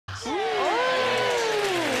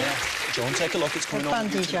Joan, take a look. It's coming on.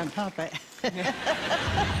 Bungee jump, I bet.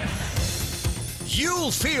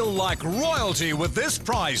 You'll feel like royalty with this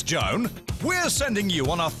prize, Joan. We're sending you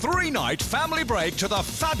on a 3-night family break to the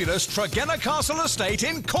fabulous Tregenna Castle Estate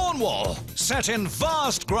in Cornwall. Set in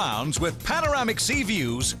vast grounds with panoramic sea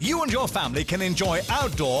views, you and your family can enjoy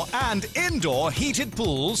outdoor and indoor heated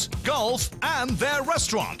pools, golf and their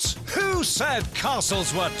restaurants. Who said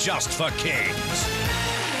castles were just for kings?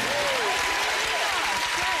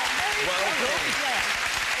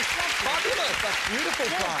 Fabulous! That's beautiful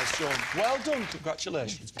prize, Joan. Well done,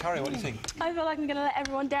 congratulations. Carrie, what do you think? I feel like I'm going to let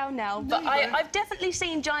everyone down now, but I've definitely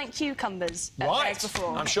seen giant cucumbers at fairs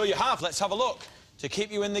before. I'm sure you have. Let's have a look. To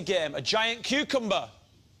keep you in the game, a giant cucumber.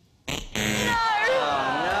 No!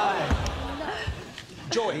 Oh, no.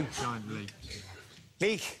 Joey? Giant leek.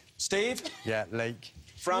 Leek. Steve? Yeah, leek.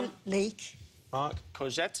 Fran? Leek. Mark?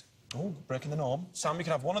 Courgette. Oh, breaking the norm. Sam, you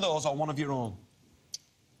can have one of those or one of your own.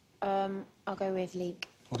 I'll go with leek.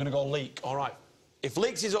 We're going to go leek. All right. If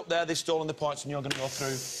leeks is up there, they've stolen the points and you're going to go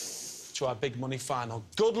through to our big money final.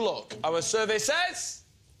 Good luck. Our survey says...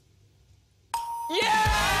 Yeah!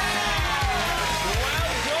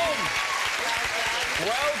 Well done.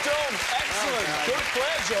 Well done. Excellent. Good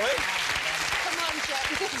play, Joey. Come on,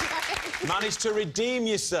 Joe. Managed to redeem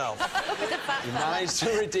yourself. You managed to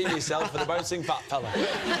redeem yourself for the bouncing fat fella.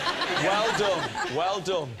 Well done. Well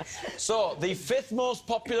done. So, the 5th most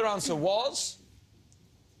popular answer was...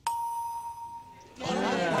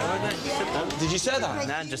 Did you say that?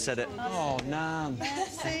 Nan just said it. Oh, Nan.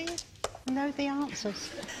 Merci. Know the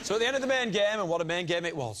answers. So at the end of the main game, and what a main game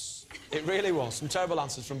it was. It really was. Some terrible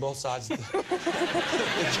answers from both sides. Mostly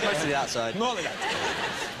the outside. More than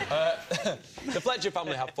that. The Fletcher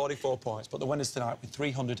family have 44 points, but the winners tonight with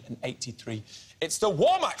 383. It's the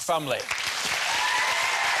Womack family.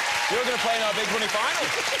 You're going to play in our big money final.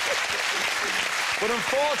 But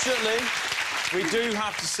unfortunately, we do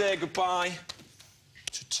have to say goodbye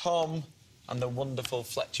to Tom and the wonderful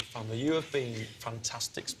Fletcher family. You have been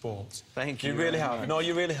fantastic sports. Thank you. You really have. No,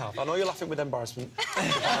 you really have. I know you're laughing with embarrassment. Good,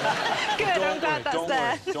 I'm glad that's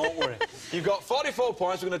there. Don't worry. You've got 44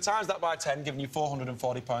 points. We're going to times that by 10, giving you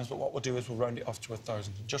 440 pounds. But what we'll do is we'll round it off to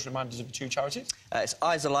 1,000. Just remind us of the 2 charities. It's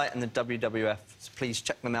Eyes of Light and the WWF. So please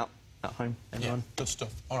check them out at home, everyone. Yeah, good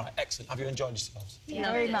stuff. All right, excellent. Have you enjoyed yourselves?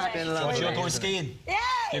 Yeah, very much. George, you're going skiing. Yeah.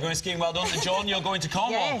 You're going skiing. Well done. And Joan, you're going to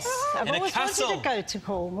Cornwall. Yes. I've in a always castle. wanted to go to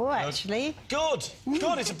Cornwall, actually. Good.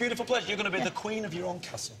 Good. It's a beautiful place. You're going to be the queen of your own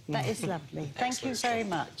castle. That is lovely. Thank you very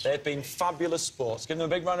much. They've been fabulous sports. Give them a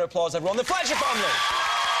big round of applause, everyone. The Fletcher family.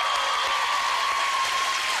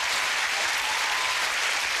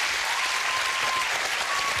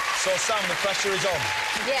 So, Sam, the pressure is on.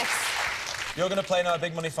 Yes. You're going to play in our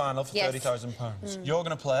big money final for Yes. £30,000. You're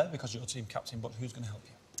going to play because you're team captain, but who's going to help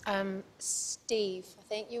you? Steve. I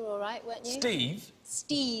think you were all right, weren't you? Steve?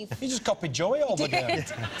 Steve. You just copied Joey over there.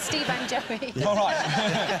 Steve and Joey. All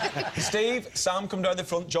right. Steve, Sam, come down the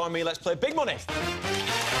front. Join me. Let's play big money.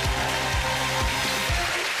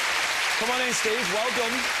 Come on in, Steve. Well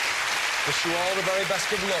done. Wish you all the very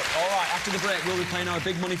best of luck. All right, after the break, we'll be playing our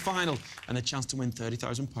big money final and a chance to win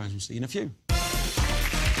 £30,000. We'll see you in a few.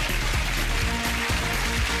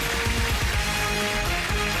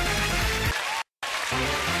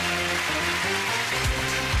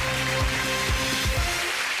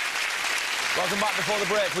 Welcome back. Before the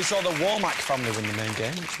break, we saw the Womack family win the main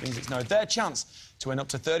game, which means it's now their chance to win up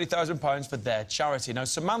to £30,000 for their charity. Now,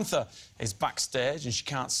 Samantha is backstage and she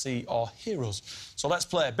can't see or hear us. So let's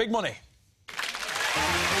play big money. Good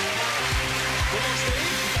luck,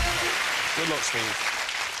 Steve. Good luck,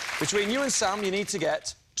 Steve. Between you and Sam, you need to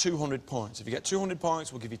get 200 points. If you get 200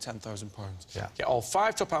 points, we'll give you £10,000. Yeah. Get all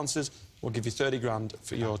 5 top answers, we'll give you 30 grand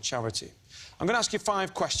for your charity. I'm going to ask you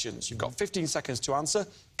 5 questions. You've got 15 seconds to answer.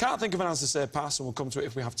 Can't think of an answer, say pass, and we'll come to it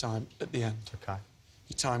if we have time at the end. OK.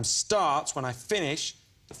 Your time starts when I finish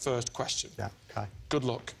the first question. Yeah, OK. Good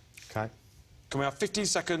luck. OK. Can we have 15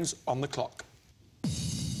 seconds on the clock?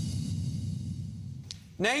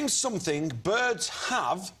 Name something birds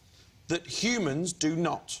have that humans do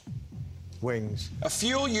not. Wings. A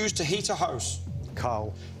fuel used to heat a house.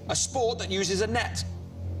 Coal. A sport that uses a net.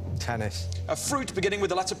 Tennis. A fruit beginning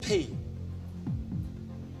with the letter P.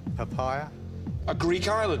 Papaya. A Greek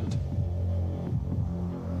island.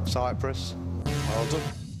 Cyprus. Well done.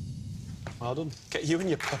 Well done. Get you and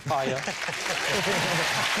your papaya.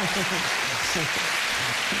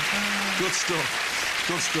 Good stuff.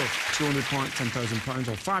 Good stuff. 200 points, £10,000,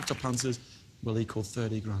 or 5 top answers will equal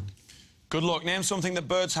 30 grand. Good luck. Name something that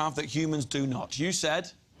birds have that humans do not. You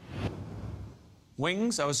said...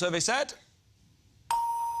 wings. Our survey said...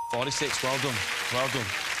 46. Well done. Well done.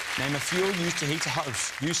 Name a fuel used to heat a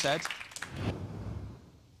house. You said...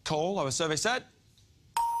 Cole, our survey said...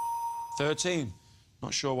 13.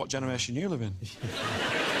 Not sure what generation you live in.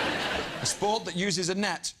 A sport that uses a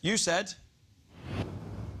net. You said...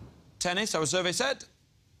 Tennis, our survey said...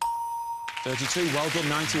 32. Well done,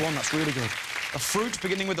 91. That's really good. A fruit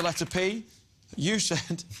beginning with the letter P. You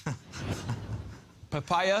said...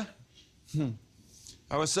 Papaya.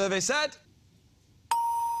 Our survey said...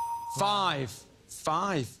 5.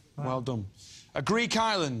 5. Well done. A Greek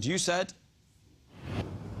island. You said...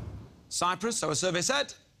 Cyprus. Our survey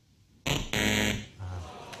said...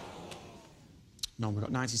 No, we've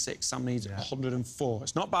got 96. Sam needs 104.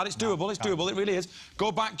 It's not bad, it's doable, it's doable, it really is.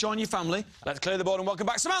 Go back, join your family. Let's clear the board and welcome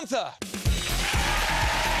back Samantha.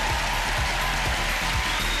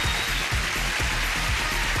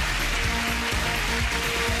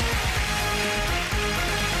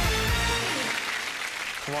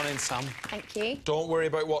 Come on in, Sam. Thank you. Don't worry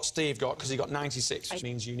about what Steve got, because he got 96, which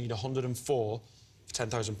means you need 104 for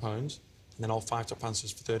 £10,000, and then all 5 top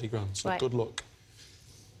answers for 30 grand. So good luck.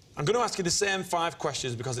 I'm going to ask you the same 5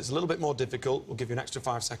 questions because it's a little bit more difficult. We'll give you an extra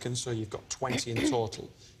 5 seconds, so you've got 20 in total.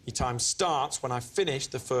 Your time starts when I finish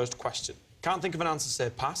the first question. Can't think of an answer, say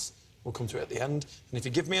pass. We'll come to it at the end. And if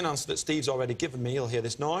you give me an answer that Steve's already given me, he'll hear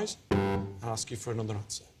this noise. I'll ask you for another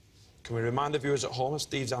answer. Can we remind the viewers at home of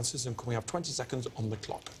Steve's answers, and can we have 20 seconds on the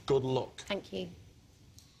clock? Good luck. Thank you.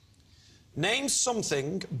 Name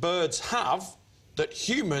something birds have that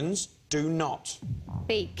humans do not.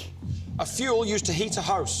 Beak. A fuel used to heat a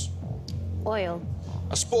house. Oil.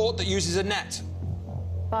 A sport that uses a net.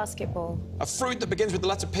 Basketball. A fruit that begins with the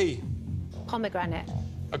letter P. Pomegranate.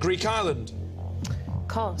 A Greek island.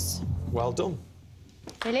 Kos. Well done.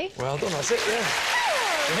 Really? Well done, that's it, yeah.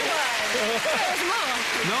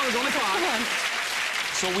 No, there's only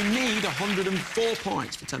 5. So we need 104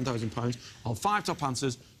 points for £10,000. All 5 top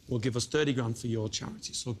answers will give us 30 grand for your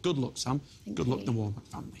charity. So good luck, Sam. Good luck, the Womack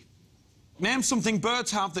family. Name something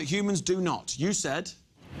birds have that humans do not. You said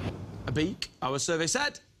a beak. Our survey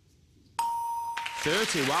said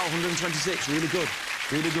 30. Wow, 126. Really good.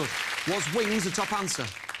 Really good. Was wings the top answer?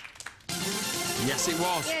 Yes, it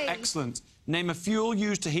was. Yay. Excellent. Name a fuel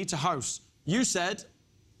used to heat a house. You said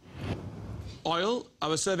oil.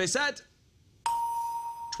 Our survey said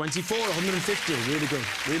 24, 150. Really good.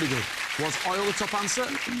 Really good. Was oil the top answer?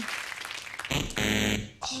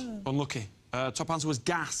 Unlucky. Top answer was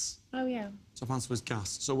gas. Oh, yeah. Top answer was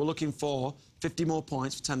gas. So we're looking for 50 more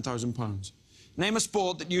points for £10,000. Name a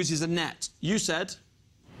sport that uses a net. You said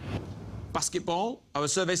basketball. Our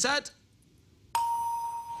survey said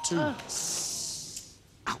 2.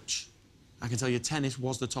 Ouch. I can tell you tennis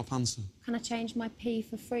was the top answer. Can I change my P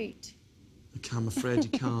for fruit? I'm afraid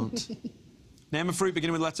you can't. Name a fruit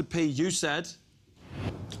beginning with the letter P. You said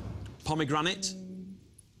pomegranate.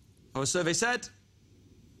 Our survey said...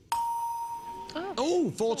 Oh,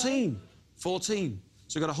 14. 14.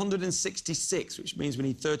 So we've got 166, which means we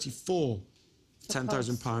need 34 for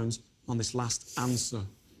 £10,000 on this last answer.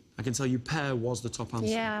 I can tell you pear was the top answer.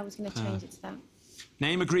 Yeah, I was going to change it to that.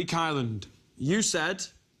 Name a Greek island. You said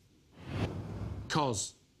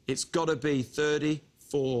Kos. It's got to be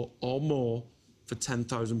 34 or more for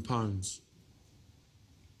 £10,000.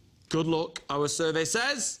 Good luck. Our survey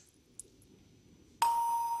says...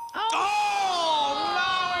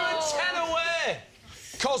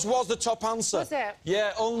 Kos was the top answer. Was it?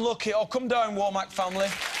 Yeah, unlucky. Oh, come down, Womack family. It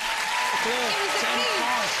was the peach.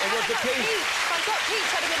 It was the peach. I've got peach,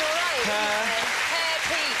 I'd have been all right. Pear,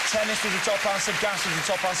 peach. Tennis was the top answer, gas was the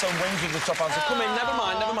top answer, and wings was the top answer. Come in, never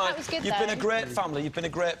mind, never mind. That was good, You've been a great family, you've been a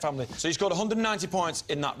great family. So you scored 190 points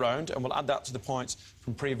in that round, and we'll add that to the points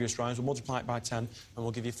from previous rounds. We'll multiply it by 10, and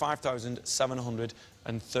we'll give you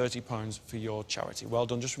 £5,730 for your charity. Well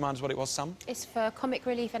done. Just remind us what it was, Sam? It's for Comic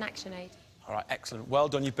Relief and Action Aid. All right, excellent. Well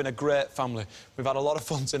done. You've been a great family. We've had a lot of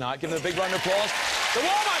fun tonight. Give them a big round of applause. The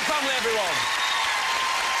Womack family, everyone.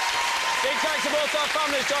 Big thanks to both our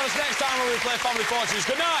families. Join us next time when we play Family Fortunes.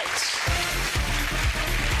 Good night.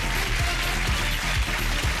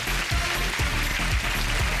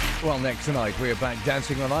 Well, next tonight, we're back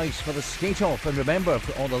dancing on ice for the skate-off. And remember,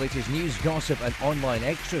 for all the latest news, gossip and online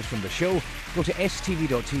extras from the show, go to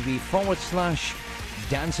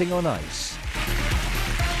stv.tv/Dancing on Ice.